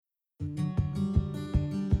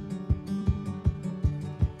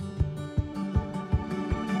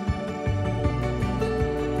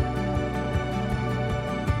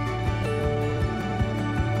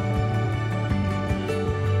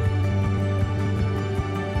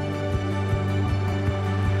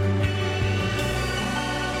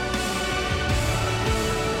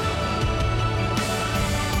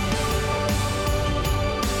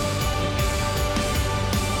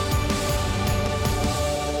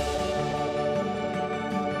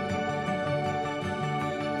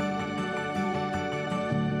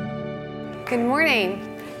Good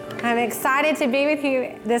morning. I'm excited to be with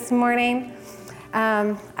you this morning.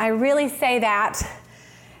 I really say that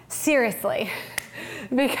seriously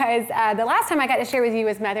because the last time I got to share with you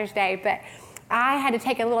was Mother's Day, but I had to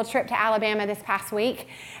take a little trip to Alabama this past week,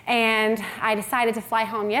 and I decided to fly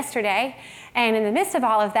home yesterday, and in the midst of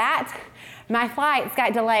all of that, my flights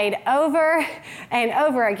got delayed over and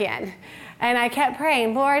over again. And I kept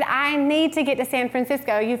praying, Lord, I need to get to San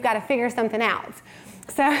Francisco. You've got to figure something out.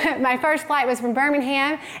 So my first flight was from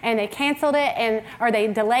Birmingham, and they canceled it, or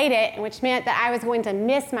they delayed it, which meant that I was going to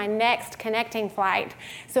miss my next connecting flight.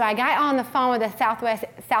 So I got on the phone with a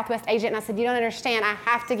Southwest agent, and I said, you don't understand, I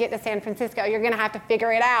have to get to San Francisco. You're going to have to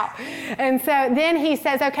figure it out. And so then he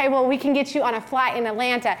says, okay, well, we can get you on a flight in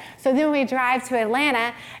Atlanta. So then we drive to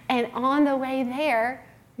Atlanta, and on the way there,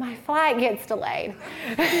 my flight gets delayed.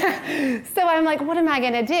 So I'm like, what am I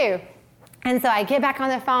going to do? And so I get back on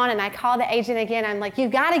the phone and I call the agent again. I'm like,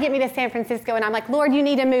 you've got to get me to San Francisco. And I'm like, Lord, you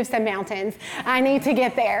need to move some mountains. I need to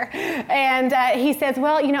get there. And he says,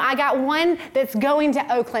 well, I got one that's going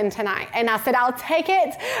to Oakland tonight. And I said, I'll take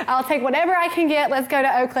it. I'll take whatever I can get. Let's go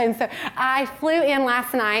to Oakland. So I flew in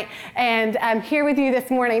last night, and I'm here with you this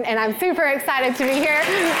morning. And I'm super excited to be here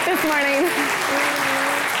this morning.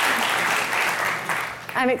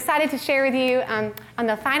 I'm excited to share with you on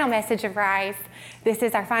the final message of Rise. This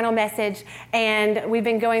is our final message, and we've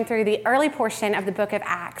been going through the early portion of the book of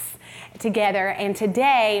Acts together, and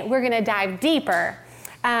today we're going to dive deeper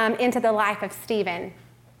into the life of Stephen.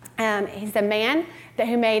 He's a man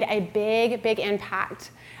who made a big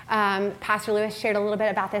impact. Pastor Lewis shared a little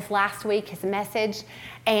bit about this last week, his message,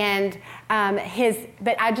 but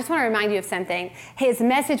I just want to remind you of something. His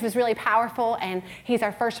message was really powerful, and he's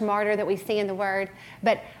our first martyr that we see in the Word,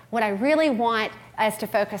 but what I really want us to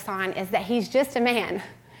focus on is that he's just a man.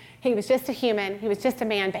 He was just a human, he was just a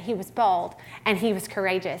man, but he was bold, and he was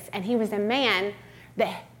courageous, and he was a man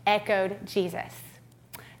that echoed Jesus.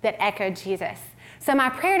 So my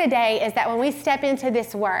prayer today is that when we step into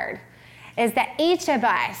this Word, is that each of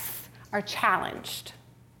us are challenged.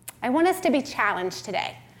 I want us to be challenged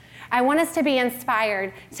today. I want us to be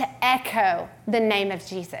inspired to echo the name of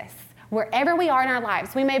Jesus. Wherever we are in our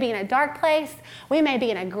lives, we may be in a dark place, we may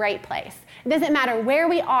be in a great place. It doesn't matter where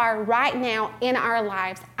we are right now in our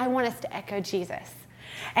lives. I want us to echo Jesus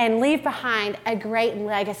and leave behind a great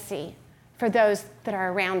legacy for those that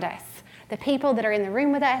are around us. The people that are in the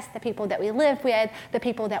room with us, the people that we live with, the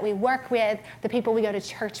people that we work with, the people we go to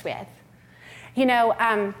church with.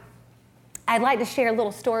 I'd like to share a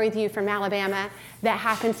little story with you from Alabama that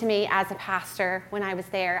happened to me as a pastor when I was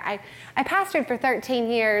there. I pastored for 13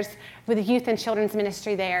 years with a youth and children's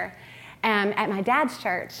ministry there at my dad's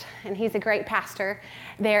church, and he's a great pastor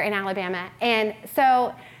there in Alabama. And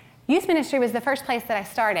so youth ministry was the first place that I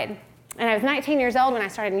started. And I was 19 years old when I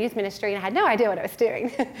started in youth ministry, and I had no idea what I was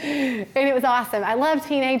doing. And it was awesome. I loved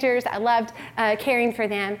teenagers. I loved caring for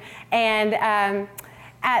them. And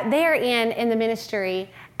there in the ministry,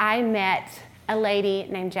 I met a lady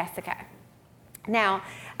named Jessica. Now,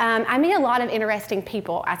 I meet a lot of interesting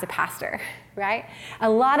people as a pastor, right? A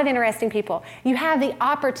lot of interesting people. You have the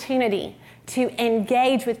opportunity to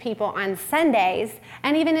engage with people on Sundays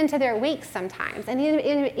and even into their weeks sometimes, and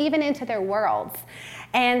even into their worlds.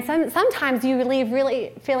 And sometimes you leave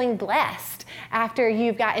really feeling blessed after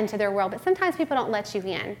you've got into their world, but sometimes people don't let you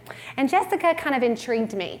in. And Jessica kind of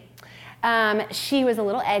intrigued me. She was a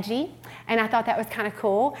little edgy, and I thought that was kind of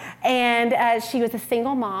cool. And she was a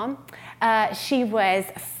single mom. She was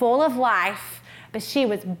full of life, but she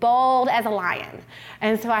was bold as a lion.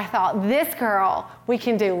 And so I thought, this girl, we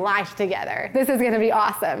can do life together. This is going to be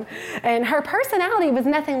awesome. And her personality was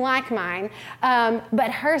nothing like mine,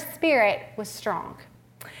 but her spirit was strong.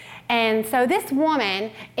 And so this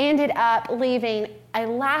woman ended up leaving a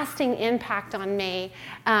lasting impact on me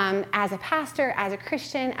as a pastor, as a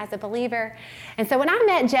Christian, as a believer. And so when I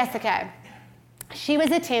met Jessica, she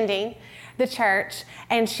was attending the church,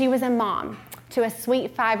 and she was a mom to a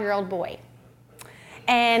sweet 5-year-old boy.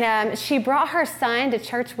 And she brought her son to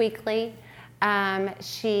church weekly.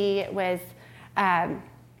 She had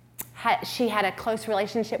a close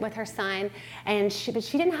relationship with her son, but she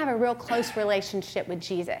didn't have a real close relationship with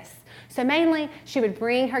Jesus. So mainly, she would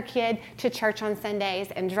bring her kid to church on Sundays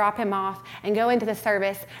and drop him off and go into the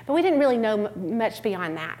service, but we didn't really know much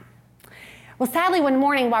beyond that. Well, sadly, one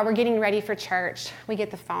morning while we're getting ready for church, we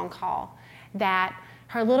get the phone call that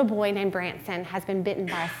her little boy named Branson has been bitten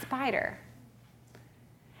by a spider.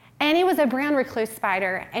 And it was a brown recluse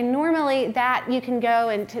spider, and normally that you can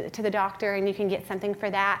go to the doctor and you can get something for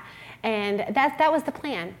that, and that was the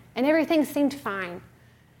plan, and everything seemed fine.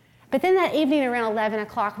 But then that evening around 11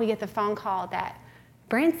 o'clock, we get the phone call that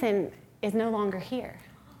Branson is no longer here,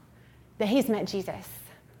 that he's met Jesus.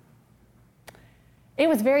 It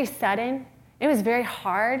was very sudden. It was very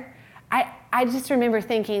hard. I just remember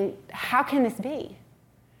thinking, how can this be?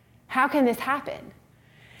 How can this happen?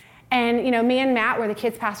 And, me and Matt were the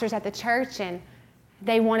kids pastors at the church, and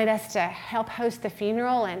they wanted us to help host the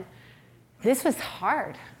funeral, and this was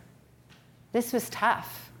hard. This was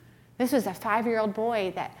tough. This was a 5-year-old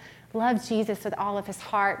boy that loved Jesus with all of his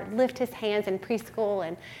heart, would lift his hands in preschool,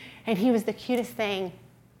 and he was the cutest thing.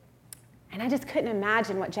 And I just couldn't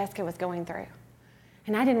imagine what Jessica was going through.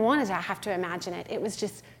 And I didn't want to have to imagine it. It was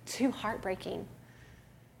just too heartbreaking.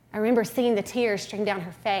 I remember seeing the tears stream down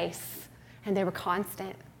her face, and they were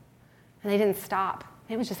constant, and they didn't stop.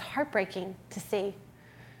 It was just heartbreaking to see.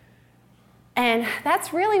 And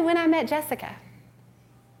that's really when I met Jessica.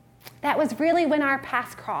 That was really when our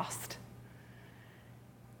paths crossed.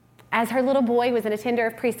 As her little boy was an attender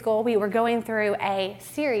of preschool, we were going through a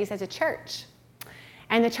series as a church.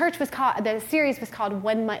 And the series was called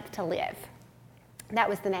 1 Month to Live. That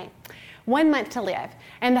was the name. 1 month to live.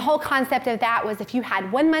 And the whole concept of that was, if you had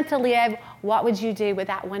 1 month to live, what would you do with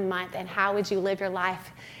that 1 month, and how would you live your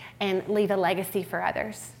life and leave a legacy for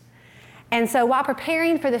others? And so while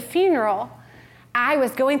preparing for the funeral, I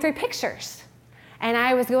was going through pictures. And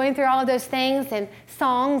I was going through all of those things and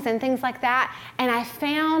songs and things like that. And I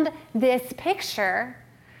found this picture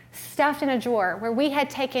stuffed in a drawer where we had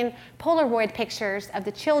taken Polaroid pictures of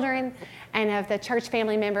the children and of the church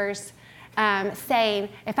family members, saying,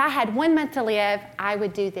 if I had 1 month to live, I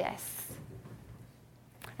would do this.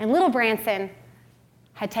 And little Branson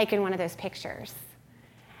had taken one of those pictures.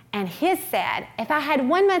 And his said, if I had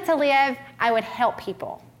 1 month to live, I would help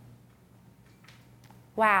people.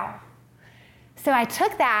 Wow. So I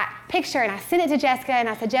took that picture and I sent it to Jessica, and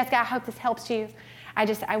I said, Jessica, I hope this helps you. I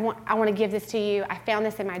want to give this to you. I found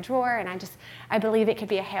this in my drawer, and I believe it could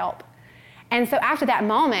be a help. And so after that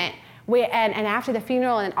moment, and after the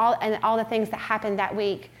funeral and all the things that happened that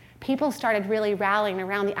week, people started really rallying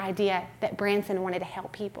around the idea that Branson wanted to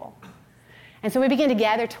help people. And so we began to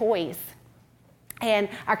gather toys. And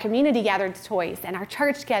our community gathered toys, and our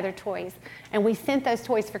church gathered toys. And we sent those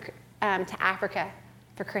toys to Africa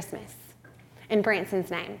for Christmas in Branson's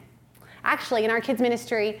name. Actually, in our kids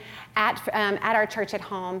ministry at our church at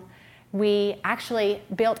home, we actually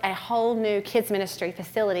built a whole new kids ministry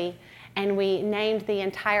facility, and we named the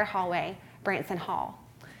entire hallway Branson Hall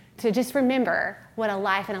to just remember what a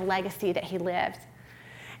life and a legacy that he lived.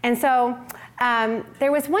 And so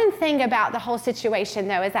there was one thing about the whole situation,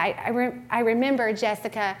 though, is I remember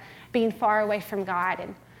Jessica being far away from God,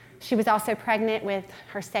 and she was also pregnant with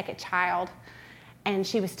her second child, and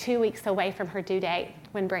she was 2 weeks away from her due date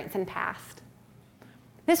when Branson passed.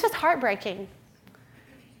 This was heartbreaking,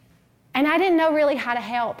 and I didn't know really how to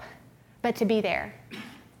help but to be there.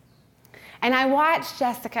 And I watched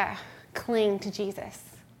Jessica cling to Jesus.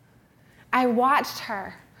 I watched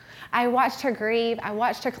her grieve. I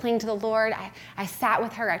watched her cling to the Lord. I sat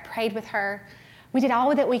with her. I prayed with her. We did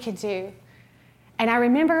all that we could do. And I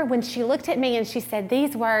remember when she looked at me and she said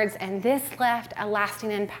these words, and this left a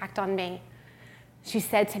lasting impact on me. She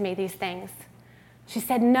said to me these things. She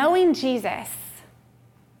said, knowing Jesus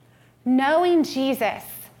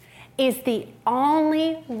is the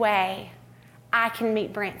only way I can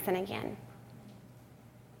meet Branson again.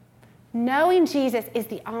 Knowing Jesus is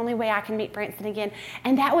the only way I can meet Branson again.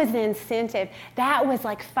 And that was an incentive. That was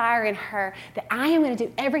like fire in her, that I am going to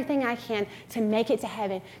do everything I can to make it to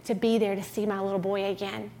heaven, to be there to see my little boy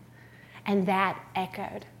again. And that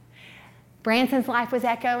echoed. Branson's life was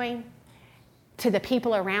echoing to the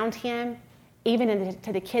people around him, even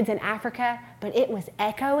to the kids in Africa, but it was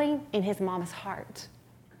echoing in his mama's heart.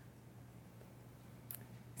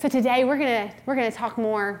 So today we're going to talk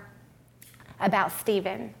more about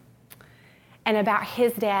Stephen, and about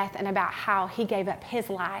his death, and about how he gave up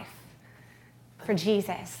his life for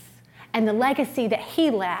Jesus. And the legacy that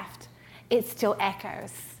he left, it still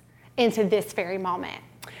echoes into this very moment.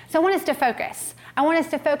 So I want us to focus. I want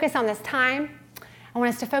us to focus on this time. I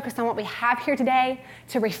want us to focus on what we have here today,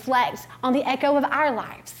 to reflect on the echo of our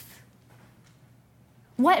lives.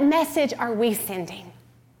 What message are we sending?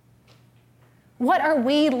 What are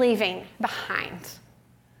we leaving behind?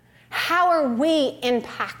 How are we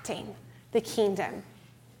impacting the kingdom?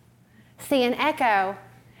 See, an echo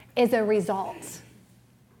is a result.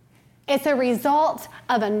 It's a result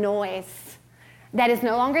of a noise that is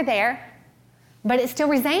no longer there, but it still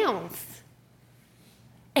resounds.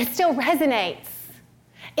 It still resonates.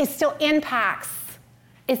 It still impacts.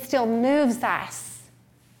 It still moves us.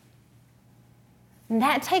 And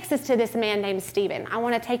that takes us to this man named Stephen. I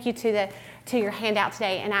want to take you to your handout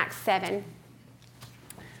today in Acts 7.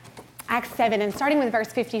 Acts 7, and starting with verse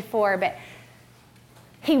 54, but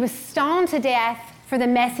he was stoned to death for the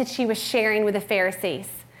message he was sharing with the Pharisees.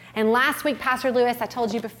 And last week, Pastor Lewis, I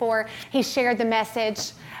told you before, he shared the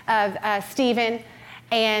message of Stephen,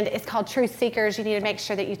 and it's called Truth Seekers. You need to make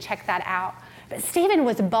sure that you check that out. But Stephen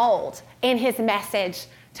was bold in his message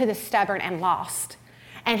to the stubborn and lost,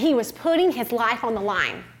 and he was putting his life on the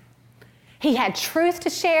line. He had truth to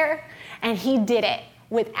share, and he did it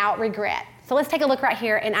without regret. So let's take a look right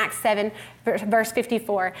here in Acts 7, verse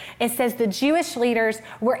 54. It says, the Jewish leaders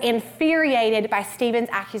were infuriated by Stephen's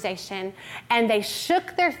accusation, and they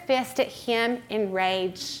shook their fist at him in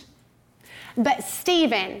rage. But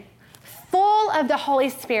Stephen, full of the Holy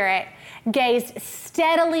Spirit, gazed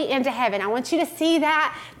steadily into heaven. I want you to see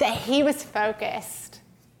that he was focused.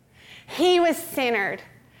 He was centered.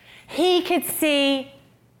 He could see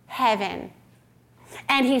heaven.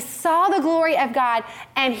 And he saw the glory of God,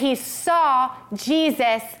 and he saw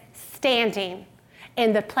Jesus standing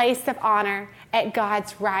in the place of honor at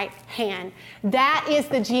God's right hand. That is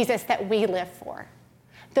the Jesus that we live for,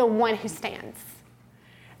 the one who stands.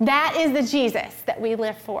 That is the Jesus that we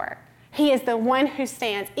live for. He is the one who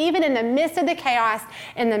stands. Even in the midst of the chaos,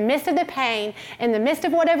 in the midst of the pain, in the midst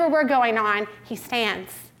of whatever we're going on, he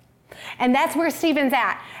stands. And that's where Stephen's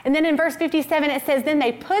at. And then in verse 57, it says, then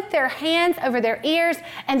they put their hands over their ears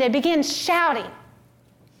and they began shouting.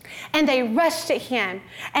 And they rushed at him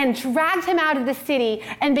and dragged him out of the city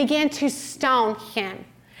and began to stone him.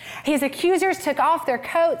 His accusers took off their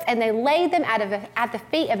coats and they laid them at the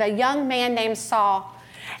feet of a young man named Saul.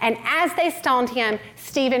 And as they stoned him,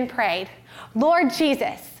 Stephen prayed, Lord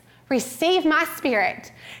Jesus, receive my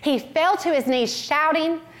spirit. He fell to his knees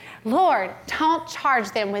shouting, Lord, don't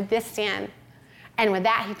charge them with this sin. And with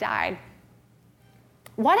that, he died.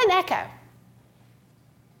 What an echo.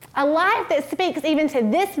 A life that speaks even to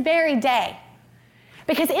this very day.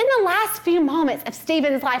 Because in the last few moments of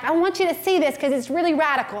Stephen's life, I want you to see this because it's really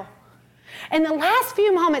radical. In the last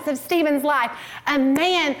few moments of Stephen's life, a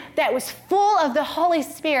man that was full of the Holy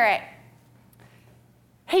Spirit,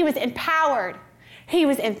 he was empowered. He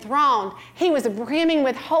was enthroned. He was brimming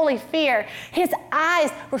with holy fear. His eyes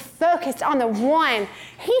were focused on the one.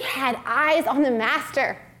 He had eyes on the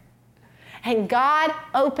Master. And God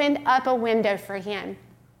opened up a window for him.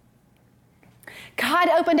 God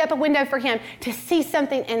opened up a window for him to see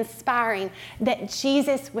something inspiring, that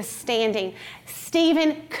Jesus was standing.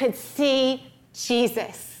 Stephen could see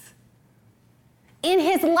Jesus. In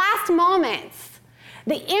his last moments,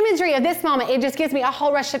 the imagery of this moment, it just gives me a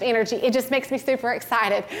whole rush of energy. It just makes me super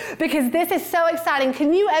excited because this is so exciting.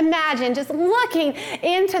 Can you imagine just looking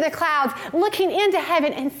into the clouds, looking into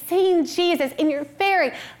heaven and seeing Jesus in your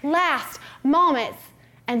very last moments?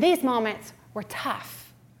 And these moments were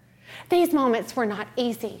tough. These moments were not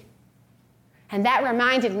easy. And that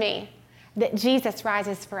reminded me that Jesus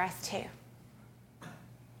rises for us too.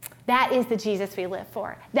 That is the Jesus we live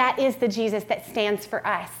for. That is the Jesus that stands for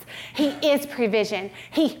us. He is provision.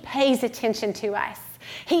 He pays attention to us.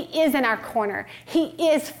 He is in our corner. He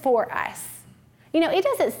is for us. You know, it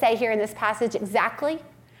doesn't say here in this passage exactly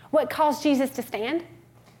what caused Jesus to stand.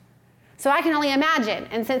 So I can only imagine.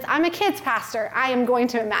 And since I'm a kids pastor, I am going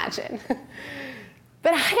to imagine.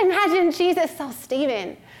 But I imagine Jesus saw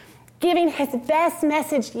Stephen giving his best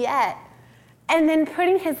message yet, and then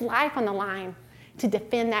putting his life on the line to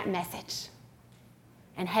defend that message.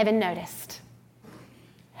 And heaven noticed.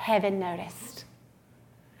 Heaven noticed.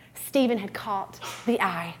 Stephen had caught the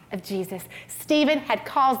eye of Jesus. Stephen had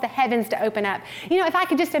caused the heavens to open up. You know, if I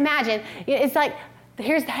could just imagine, it's like,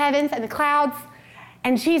 here's the heavens and the clouds,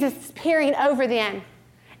 and Jesus is peering over them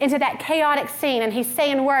into that chaotic scene, and he's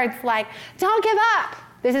saying words like, don't give up.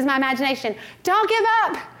 This is my imagination. Don't give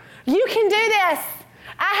up. You can do this.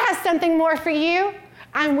 I have something more for you.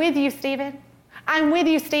 I'm with you, Stephen. I'm with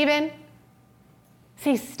you, Stephen.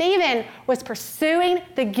 See, Stephen was pursuing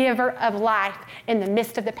the giver of life in the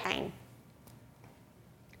midst of the pain.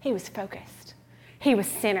 He was focused. He was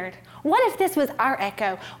centered. What if this was our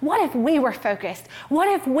echo? What if we were focused? What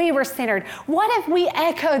if we were centered? What if we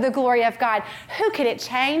echo the glory of God? Who could it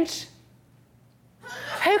change?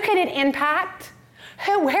 Who could it impact?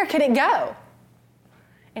 Where could it go?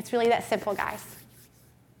 It's really that simple, guys.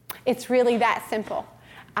 It's really that simple.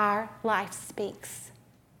 Our life speaks.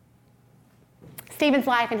 Stephen's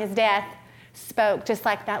life and his death spoke just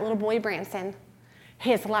like that little boy Branson.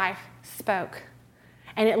 His life spoke,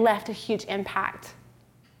 and it left a huge impact.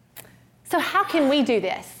 So how can we do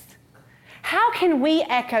this? How can we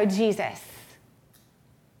echo Jesus?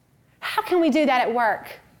 How can we do that at work?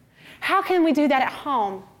 How can we do that at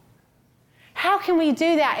home? How can we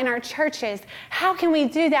do that in our churches? How can we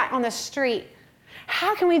do that on the street?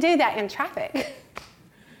 How can we do that in traffic?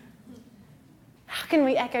 How can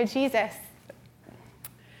we echo Jesus?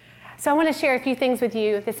 So I want to share a few things with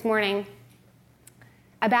you this morning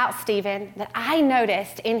about Stephen that I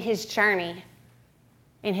noticed in his journey,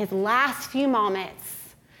 in his last few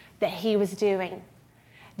moments, that he was doing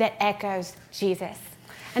that echoes Jesus.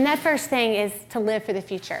 And that first thing is to live for the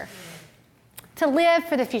future. To live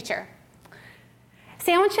for the future.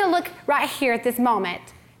 See, I want you to look right here at this moment,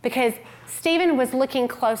 because Stephen was looking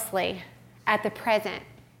closely at the present.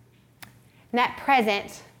 And that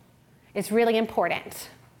present is really important.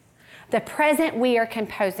 The present we are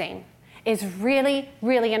composing is really,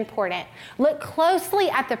 really important. Look closely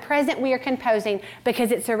at the present we are composing,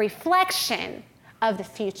 because it's a reflection of the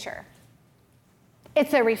future.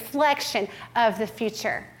 It's a reflection of the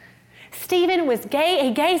future. Stephen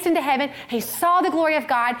he gazed into heaven, he saw the glory of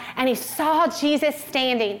God, and he saw Jesus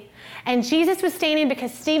standing. And Jesus was standing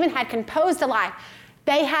because Stephen had composed a life.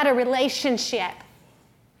 They had a relationship.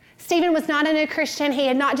 Stephen was not a new Christian. He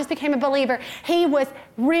had not just become a believer. He was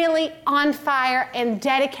really on fire and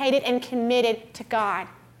dedicated and committed to God.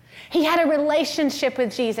 He had a relationship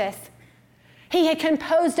with Jesus. He had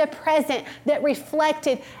composed a present that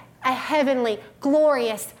reflected a heavenly,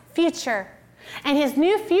 glorious future. And his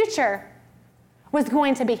new future was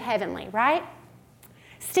going to be heavenly, right?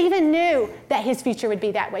 Stephen knew that his future would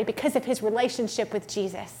be that way because of his relationship with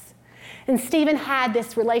Jesus. And Stephen had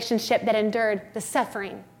this relationship that endured the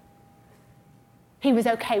suffering. He was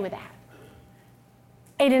okay with that.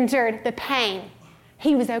 It endured the pain.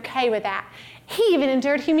 He was okay with that. He even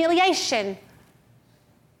endured humiliation.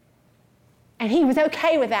 And he was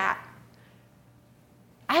okay with that.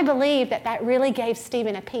 I believe that really gave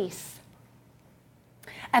Stephen a peace.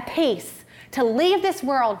 A peace to leave this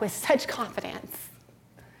world with such confidence,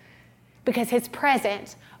 because his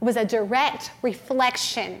present was a direct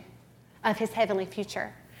reflection of his heavenly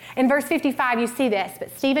future. In verse 55, you see this.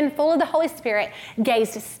 But Stephen, full of the Holy Spirit,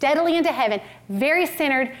 gazed steadily into heaven, very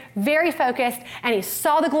centered, very focused, and he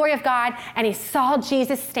saw the glory of God, and he saw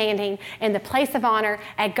Jesus standing in the place of honor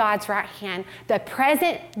at God's right hand. The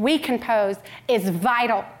present we compose is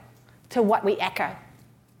vital to what we echo.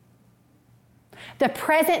 The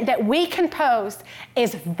present that we compose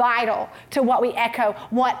is vital to what we echo,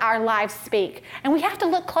 what our lives speak. And we have to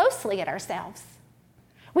look closely at ourselves.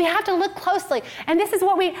 We have to look closely. And this is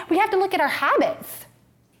what we have to look at our habits.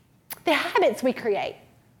 The habits we create.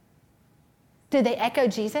 Do they echo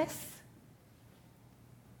Jesus?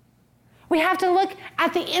 We have to look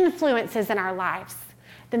at the influences in our lives.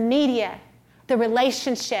 The media, the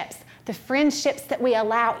relationships, the friendships that we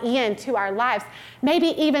allow into our lives. Maybe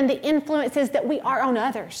even the influences that we are on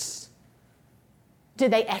others. Do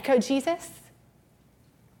they echo Jesus?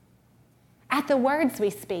 At the words we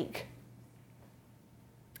speak.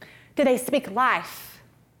 Do they speak life?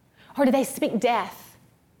 Or do they speak death?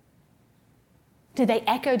 Do they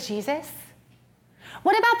echo Jesus?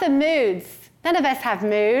 What about the moods? None of us have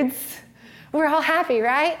moods. We're all happy,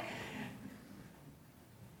 right?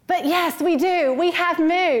 But yes, we do. We have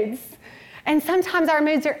moods. And sometimes our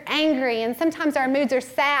moods are angry, and sometimes our moods are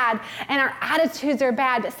sad, and our attitudes are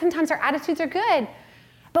bad, but sometimes our attitudes are good.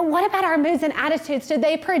 But what about our moods and attitudes? Do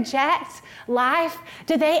they project life?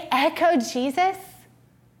 Do they echo Jesus?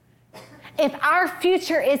 If our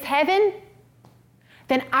future is heaven,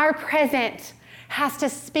 then our present has to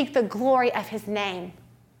speak the glory of his name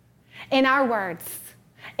in our words,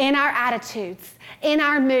 in our attitudes, in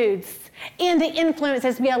our moods, in the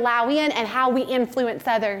influences we allow in and how we influence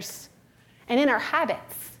others, and in our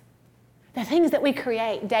habits, the things that we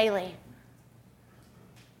create daily.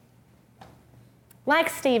 Like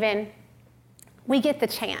Stephen, we get the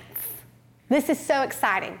chance. This is so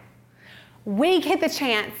exciting. We get the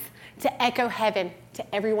chance to echo heaven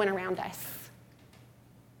to everyone around us.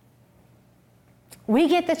 We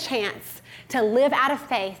get the chance to live out of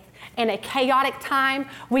faith in a chaotic time.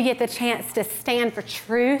 We get the chance to stand for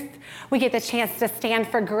truth. We get the chance to stand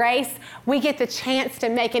for grace. We get the chance to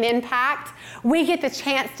make an impact. We get the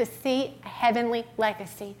chance to see a heavenly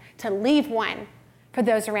legacy, to leave one for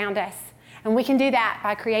those around us. And we can do that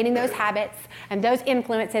by creating those habits and those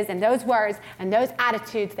influences and those words and those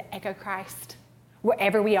attitudes that echo Christ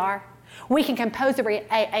wherever we are. We can compose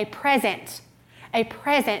a present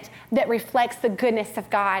that reflects the goodness of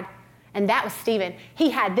God. And that was Stephen. He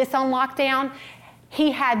had this on lockdown.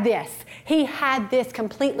 He had this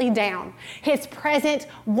completely down. His present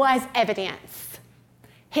was evidence.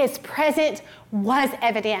 His present was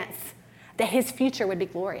evidence that his future would be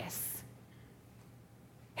glorious.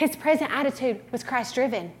 His present attitude was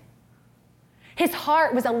Christ-driven. His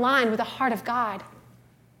heart was aligned with the heart of God,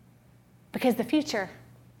 because the future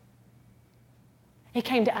It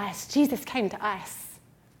came to us. Jesus came to us.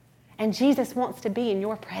 And Jesus wants to be in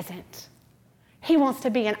your present. He wants to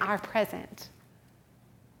be in our present.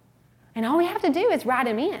 And all we have to do is write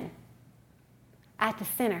him in at the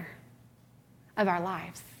center of our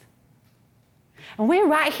lives. When we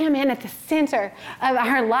write him in at the center of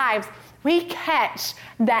our lives, we catch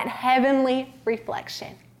that heavenly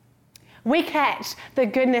reflection. We catch the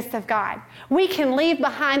goodness of God. We can leave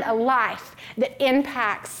behind a life that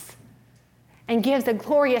impacts and gives a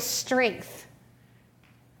glorious strength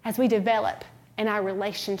as we develop in our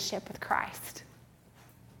relationship with Christ.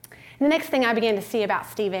 And the next thing I began to see about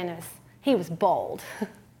Stephen is he was bold.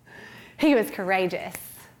 He was courageous.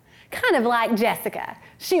 Kind of like Jessica.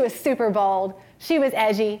 She was super bold. She was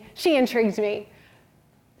edgy. She intrigued me.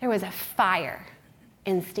 There was a fire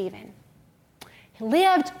in Stephen. He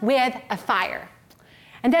lived with a fire.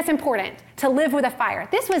 And that's important, to live with a fire.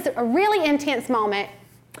 This was a really intense moment.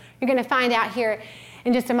 You're going to find out here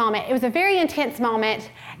in just a moment. It was a very intense moment.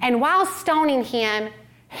 And while stoning him,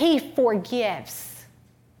 he forgives.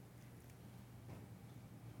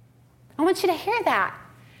 I want you to hear that.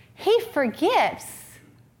 He forgives.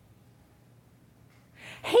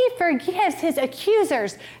 He forgives his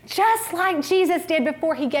accusers just like Jesus did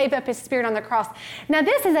before he gave up his spirit on the cross. Now,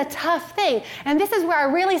 this is a tough thing, and this is where I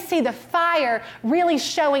really see the fire really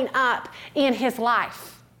showing up in his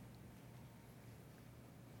life.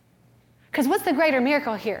 Because what's the greater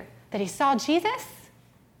miracle here? That he saw Jesus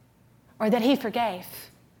or that he forgave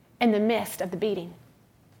in the midst of the beating?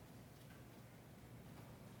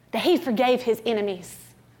 That he forgave his enemies.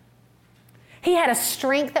 He had a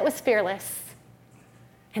strength that was fearless.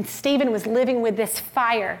 And Stephen was living with this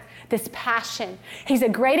fire, this passion. He's a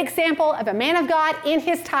great example of a man of God in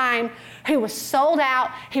his time who was sold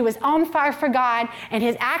out. He was on fire for God, and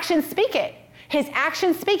his actions speak it. His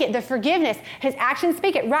actions speak it, the forgiveness. His actions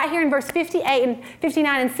speak it. Right here in verse 58 and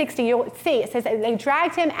 59 and 60, you'll see it says that they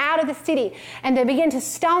dragged him out of the city and they began to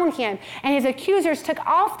stone him. And his accusers took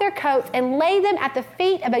off their coats and laid them at the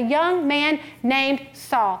feet of a young man named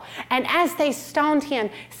Saul. And as they stoned him,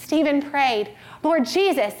 Stephen prayed, Lord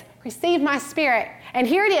Jesus, receive my spirit. And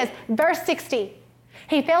here it is, verse 60.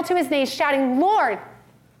 He fell to his knees shouting, Lord,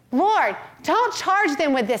 Lord, don't charge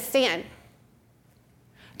them with this sin.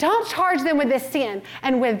 Don't charge them with this sin.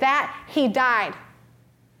 And with that, he died.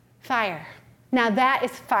 Fire. Now that is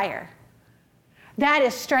fire. That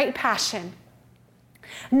is straight passion.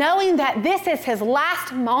 Knowing that this is his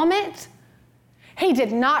last moment, he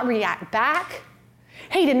did not react back.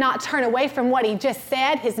 He did not turn away from what he just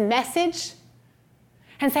said, his message,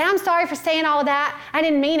 and say, I'm sorry for saying all of that. I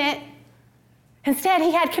didn't mean it. Instead,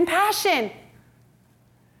 he had compassion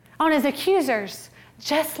on his accusers,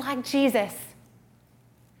 just like Jesus.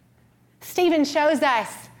 Stephen shows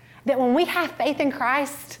us that when we have faith in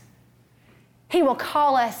Christ, he will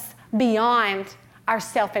call us beyond our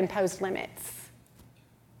self-imposed limits.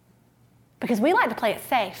 Because we like to play it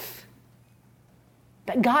safe.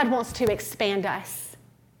 But God wants to expand us.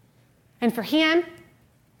 And for him,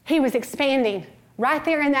 he was expanding right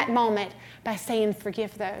there in that moment by saying,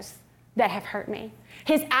 forgive those that have hurt me.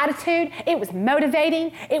 His attitude, it was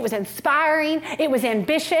motivating, it was inspiring, it was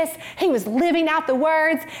ambitious. He was living out the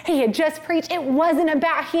words he had just preached. It wasn't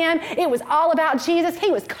about him. It was all about Jesus.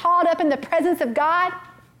 He was caught up in the presence of God.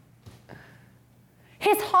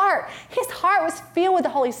 His heart was filled with the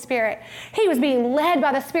Holy Spirit. He was being led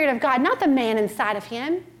by the Spirit of God, not the man inside of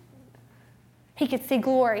him. He could see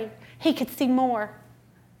glory. He could see more.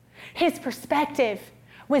 His perspective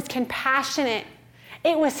was compassionate.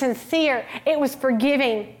 It was sincere. It was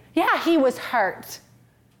forgiving. Yeah, he was hurt.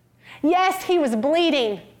 Yes, he was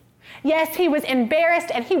bleeding. Yes, he was embarrassed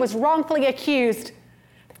and he was wrongfully accused.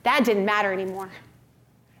 But that didn't matter anymore.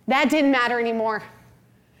 That didn't matter anymore.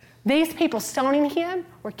 These people stoning him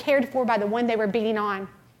were cared for by the one they were beating on.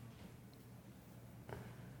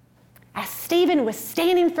 As Stephen was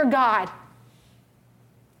standing for God,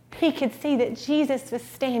 he could see that Jesus was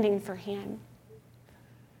standing for him.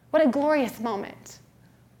 What a glorious moment.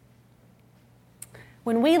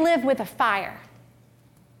 When we live with a fire,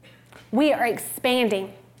 we are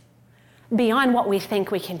expanding beyond what we think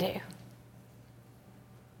we can do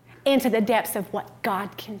into the depths of what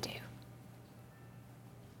God can do,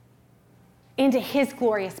 into his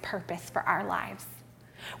glorious purpose for our lives.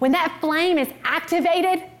 When that flame is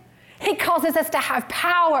activated, it causes us to have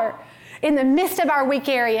power in the midst of our weak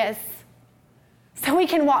areas, so we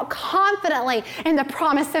can walk confidently in the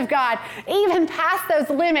promise of God, even past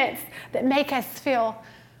those limits that make us feel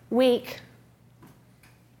weak.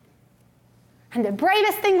 And the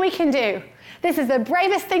bravest thing we can do, this is the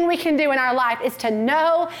bravest thing we can do in our life, is to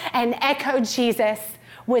know and echo Jesus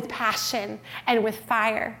with passion and with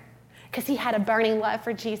fire because he had a burning love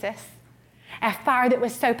for Jesus. A fire that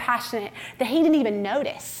was so passionate that he didn't even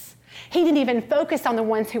notice. He didn't even focus on the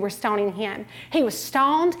ones who were stoning him. He was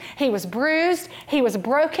stoned, he was bruised, he was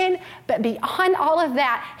broken, but beyond all of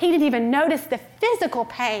that, he didn't even notice the physical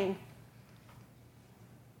pain.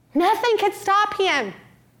 Nothing could stop him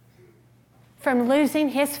from losing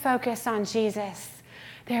his focus on Jesus.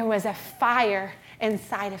 There was a fire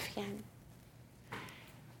inside of him.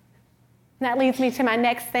 That leads me to my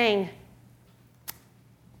next thing.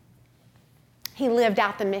 He lived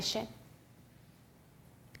out the mission.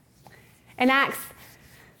 In Acts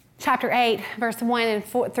chapter 8, verse 1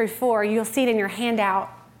 through 4, you'll see it in your handout.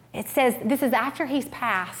 It says, this is after he's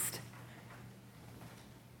passed.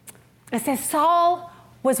 It says, Saul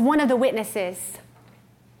was one of the witnesses,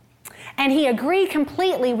 and he agreed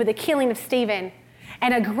completely with the killing of Stephen.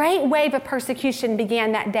 And a great wave of persecution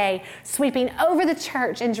began that day, sweeping over the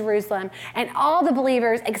church in Jerusalem. And all the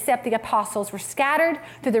believers, except the apostles, were scattered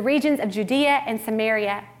through the regions of Judea and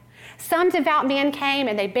Samaria. Some devout men came,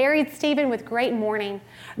 and they buried Stephen with great mourning.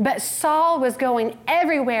 But Saul was going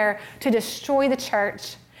everywhere to destroy the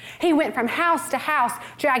church. He went from house to house,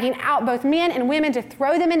 dragging out both men and women to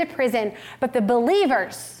throw them into prison. But the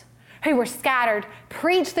believers who were scattered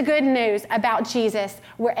preached the good news about Jesus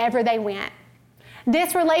wherever they went.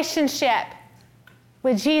 This relationship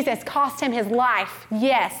with Jesus cost him his life,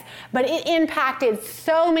 yes, but it impacted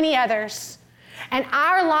so many others. And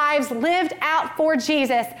our lives lived out for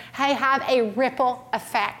Jesus have a ripple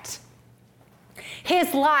effect.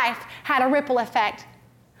 His life had a ripple effect.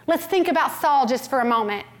 Let's think about Saul just for a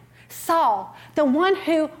moment. Saul, the one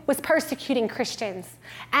who was persecuting Christians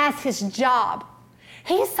as his job,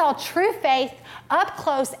 he saw true faith up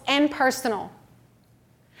close and personal.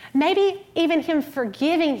 Maybe even him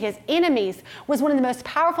forgiving his enemies was one of the most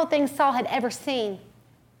powerful things Saul had ever seen.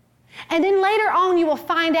 And then later on, you will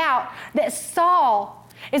find out that Saul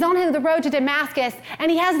is on the road to Damascus,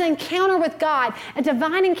 and he has an encounter with God, a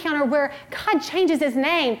divine encounter where God changes his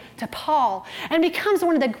name to Paul and becomes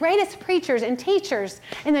one of the greatest preachers and teachers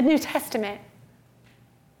in the New Testament.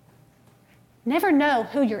 Never know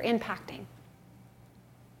who you're impacting.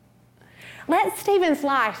 Let Stephen's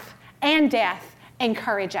life and death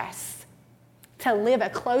encourage us to live a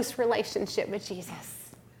close relationship with Jesus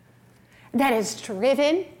that is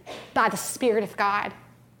driven by the Spirit of God.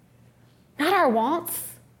 Not our wants,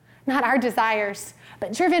 not our desires,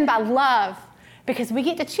 but driven by love, because we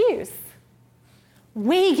get to choose.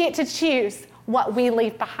 We get to choose what we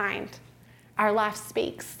leave behind. Our life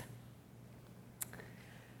speaks.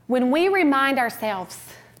 When we remind ourselves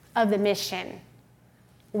of the mission,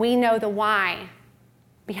 we know the why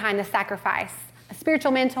behind the sacrifice. A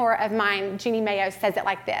spiritual mentor of mine, Jeannie Mayo, says it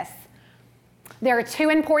like this. There are two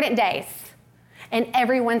important days in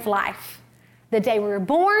everyone's life. The day we were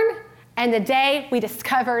born and the day we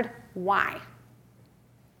discovered why.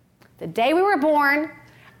 The day we were born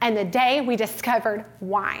and the day we discovered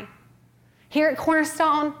why. Here at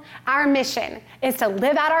Cornerstone, our mission is to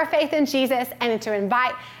live out our faith in Jesus and to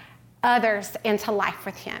invite others into life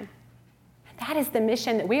with him. That is the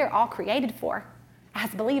mission that we are all created for as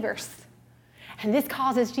believers. And this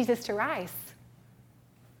causes Jesus to rise,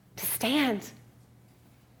 to stand.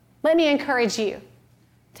 Let me encourage you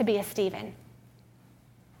to be a Stephen.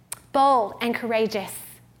 Bold and courageous,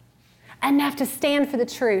 enough to stand for the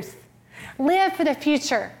truth, live for the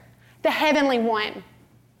future, the heavenly one.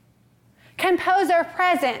 Compose a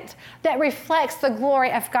present that reflects the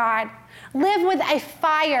glory of God. Live with a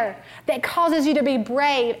fire that causes you to be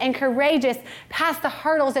brave and courageous past the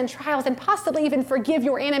hurdles and trials and possibly even forgive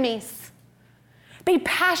your enemies. Be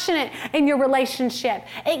passionate in your relationship.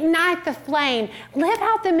 Ignite the flame. Live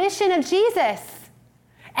out the mission of Jesus.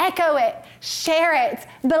 Echo it, share it,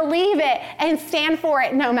 believe it, and stand for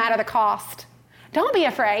it no matter the cost. Don't be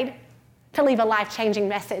afraid to leave a life-changing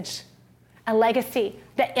message, a legacy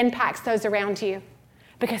that impacts those around you,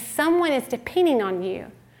 because someone is depending on you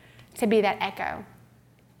to be that echo.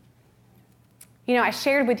 You know, I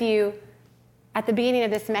shared with you at the beginning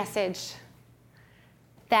of this message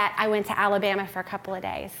that I went to Alabama for a couple of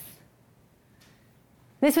days.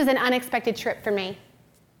 This was an unexpected trip for me.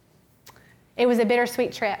 It was a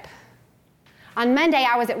bittersweet trip. On Monday,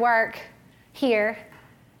 I was at work here,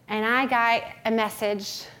 and I got a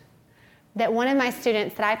message that one of my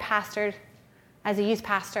students that I pastored as a youth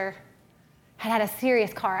pastor had a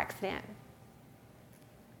serious car accident.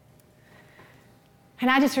 And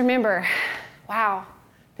I just remember, wow,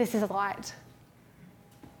 this is a lot.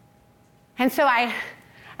 And so I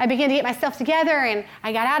began to get myself together, and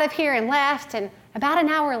I got out of here and left, and about an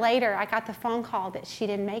hour later, I got the phone call that she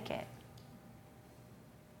didn't make it.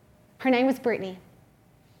 Her name was Brittany.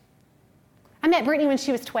 I met Brittany when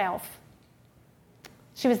she was 12.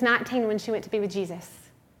 She was 19 when she went to be with Jesus.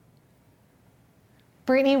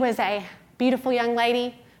 Brittany was a beautiful young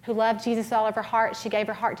lady who loved Jesus with all of her heart. She gave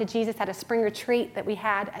her heart to Jesus at a spring retreat that we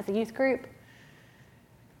had as a youth group.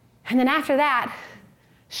 And then after that,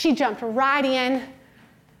 she jumped right in.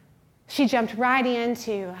 She jumped right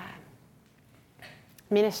into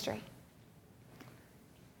ministry.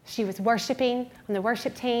 She was worshiping on the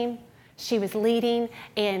worship team. She was leading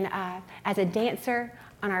as a dancer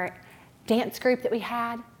on our dance group that we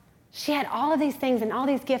had. She had all of these things and all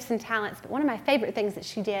these gifts and talents, but one of my favorite things that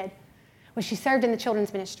she did was she served in the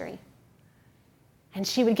children's ministry. And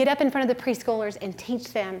she would get up in front of the preschoolers and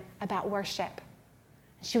teach them about worship.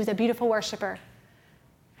 She was a beautiful worshiper.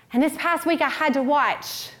 And this past week I had to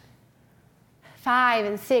watch 5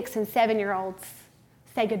 and 6 and 7-year-olds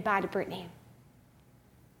say goodbye to Brittany.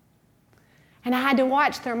 And I had to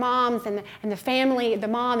watch their moms and the family, the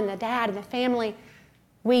mom and the dad and the family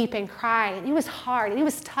weep and cry. And it was hard and it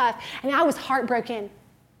was tough. And I was heartbroken.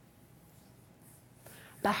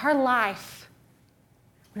 But her life,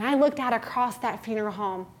 when I looked out across that funeral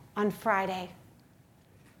home on Friday,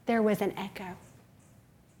 there was an echo.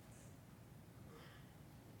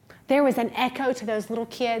 There was an echo to those little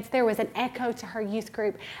kids. There was an echo to her youth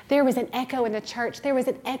group. There was an echo in the church. There was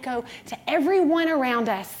an echo to everyone around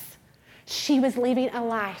us. She was living a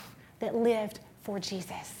life that lived for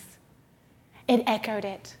Jesus. It echoed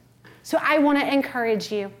it. So I want to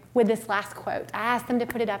encourage you with this last quote. I asked them to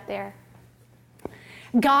put it up there.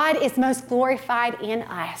 God is most glorified in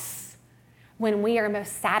us when we are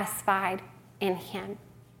most satisfied in Him.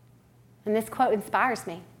 And this quote inspires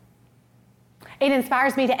me. It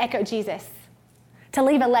inspires me to echo Jesus, to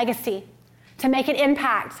leave a legacy, to make an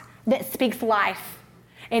impact that speaks life.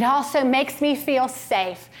 It also makes me feel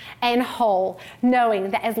safe and whole,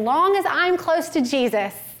 knowing that as long as I'm close to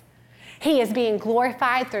Jesus, He is being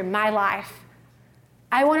glorified through my life.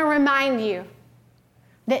 I want to remind you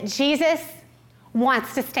that Jesus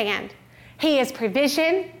wants to stand. He is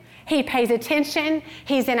provision. He pays attention.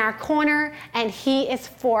 He's in our corner, and He is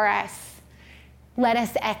for us. Let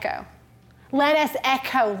us echo. Let us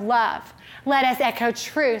echo love. Let us echo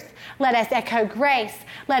truth. Let us echo grace.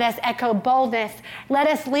 Let us echo boldness. Let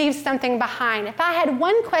us leave something behind. If I had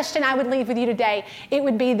one question I would leave with you today, it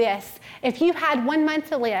would be this. If you had 1 month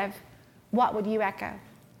to live, what would you echo?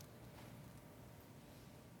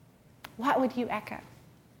 What would you echo?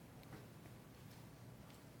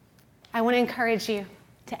 I want to encourage you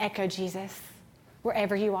to echo Jesus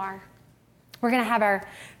wherever you are. We're going to have our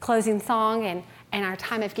closing song and our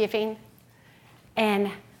time of giving.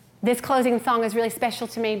 And this closing song is really special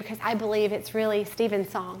to me because I believe it's really Stephen's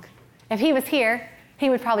song. If he was here, he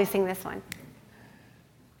would probably sing this one.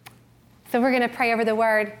 So we're going to pray over the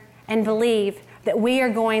word and believe that we are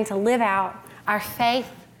going to live out our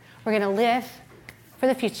faith. We're going to live for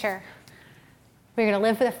the future. We're going to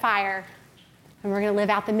live for the fire. And we're going to live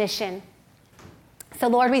out the mission. So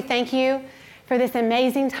Lord, we thank you for this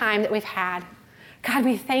amazing time that we've had. God,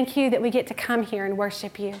 we thank you that we get to come here and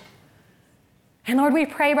worship you. And Lord, we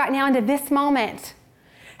pray right now into this moment.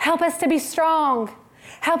 Help us to be strong.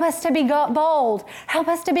 Help us to be bold. Help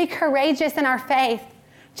us to be courageous in our faith,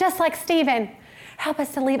 just like Stephen. Help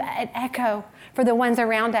us to leave an echo for the ones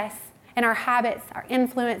around us and our habits, our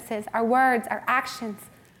influences, our words, our actions,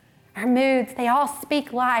 our moods. They all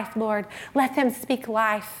speak life, Lord. Let them speak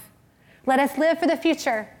life. Let us live for the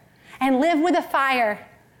future and live with a fire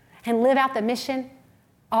and live out the mission,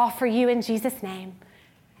 all for you in Jesus' name.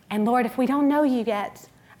 And Lord, if we don't know you yet,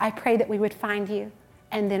 I pray that we would find you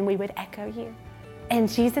and then we would echo you. In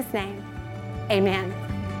Jesus' name, amen.